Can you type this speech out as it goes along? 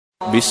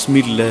بسم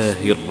الله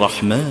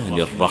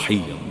الرحمن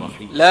الرحيم.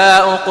 لا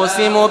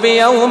أقسم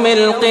بيوم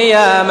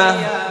القيامة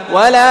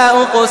ولا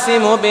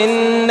أقسم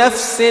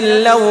بالنفس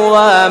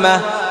اللوامة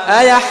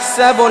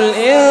أيحسب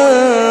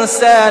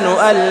الإنسان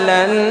أن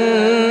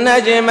لن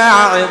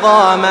نجمع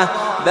عظامه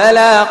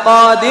بلى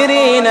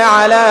قادرين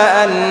على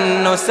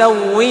أن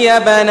نسوي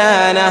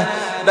بنانه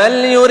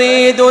بل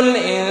يريد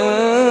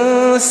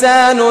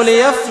الإنسان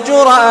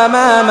ليفجر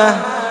أمامه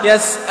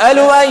يسأل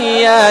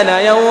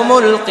أيان يوم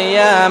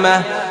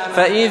القيامة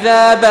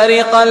فإذا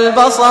برق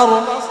البصر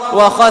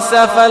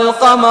وخسف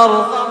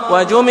القمر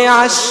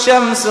وجمع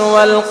الشمس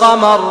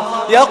والقمر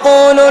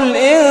يقول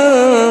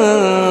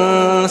الإنسان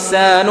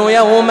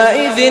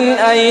يومئذ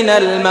أين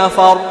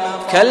المفر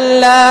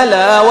كلا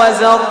لا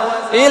وزر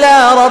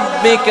إلى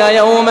ربك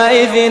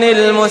يومئذ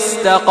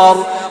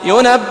المستقر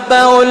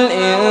ينبأ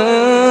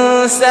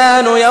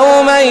الإنسان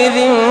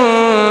يومئذ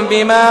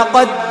بما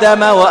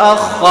قدم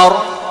وأخر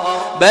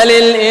بل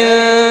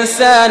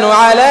الإنسان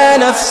على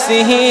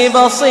نفسه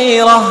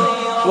بصيرة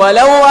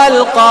ولو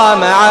ألقى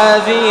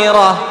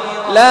معاذيره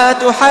لا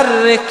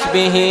تحرك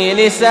به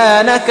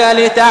لسانك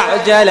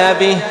لتعجل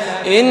به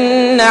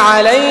إن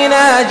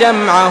علينا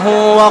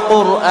جمعه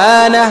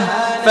وقرآنه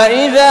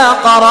فإذا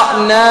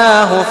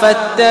قرأناه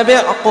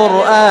فاتبع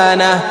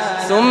قرآنه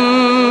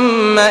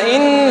ثم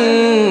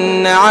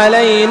إن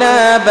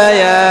علينا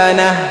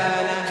بيانه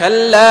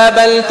كلا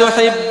بل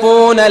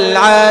تحبون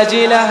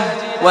العاجلة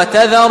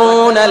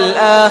وتذرون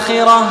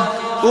الآخرة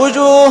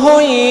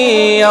وجوه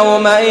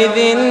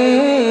يومئذ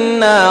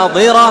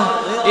ناظرة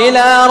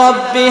إلى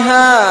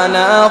ربها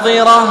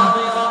ناظرة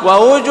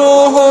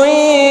ووجوه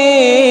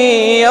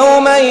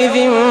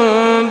يومئذ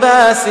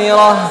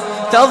باسرة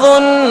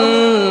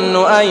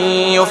تظن أن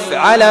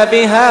يفعل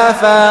بها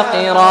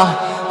فاقرة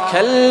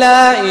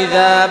كلا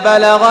إذا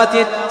بلغت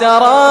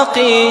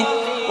التراقي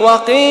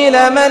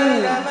وقيل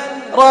من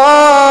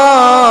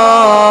راق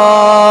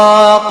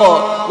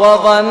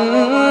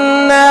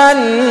وظن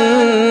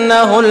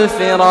أنه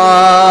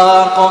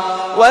الفراق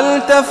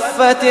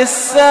والتفت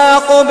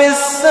الساق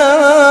بالساق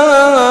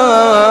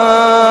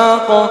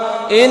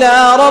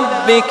إلى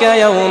ربك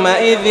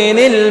يومئذ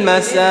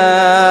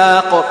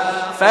المساق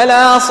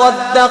فلا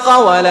صدق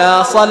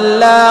ولا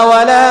صلى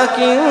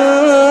ولكن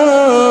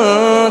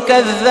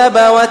كذب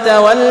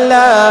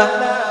وتولى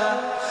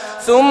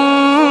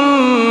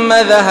ثم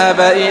ذهب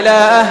إلى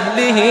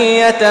أهله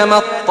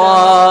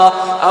يتمطى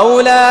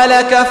أولى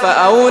لك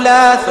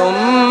فأولى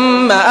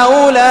ثم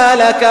أولى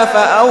لك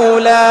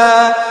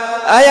فأولى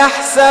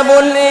أيحسب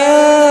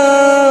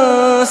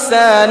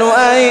الإنسان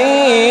أن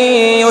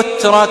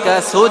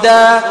يترك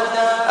سدى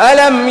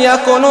ألم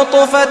يك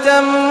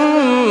نطفة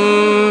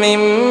من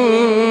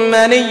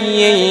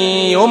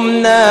مني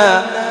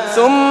يمنى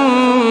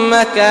ثم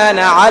كان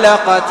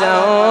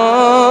علقة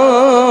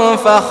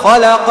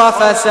فخلق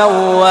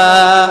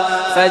فسوى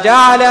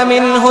فجعل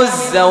منه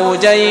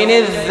الزوجين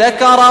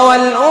الذكر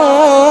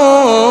والأنثى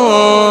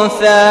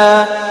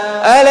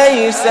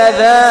أليس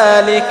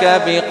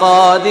ذلك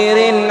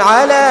بقادر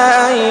على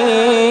أن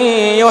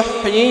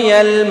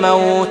يحيي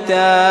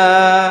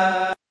الموتى